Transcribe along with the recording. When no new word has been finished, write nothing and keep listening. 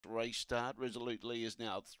Race start. Resolutely is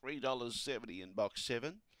now $3.70 in box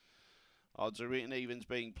 7. Odds are in, evens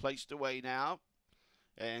being placed away now.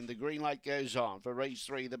 And the green light goes on for race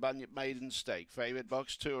 3, the Bunyip Maiden Stake. Favourite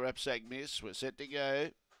box 2, Rapsack Miss. We're set to go.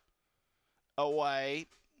 Away.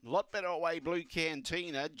 A lot better away, Blue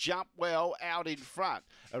Cantina. Jump well out in front.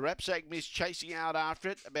 A Rapsack Miss chasing out after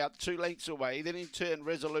it, about 2 lengths away. Then in turn,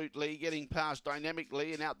 Resolutely getting past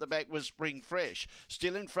Dynamically, and out the back was Spring Fresh.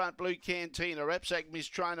 Still in front, Blue Cantina. Rapsack Miss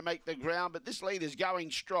trying to make the ground, but this lead is going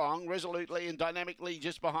strong. Resolutely and Dynamically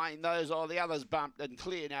just behind those. Oh, the others bumped and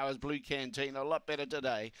clear now as Blue Cantina. A lot better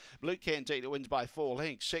today. Blue Cantina wins by 4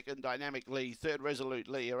 lengths. Second, Dynamically. Third,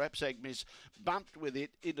 Resolutely. A Rapsack Miss bumped with it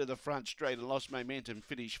into the front straight and lost momentum.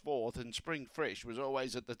 Finished 4th, and Spring Fresh was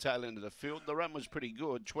always at the tail end of the field. The run was pretty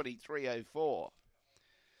good, 23.04.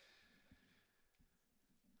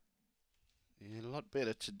 Yeah, a lot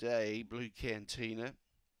better today, Blue Cantina.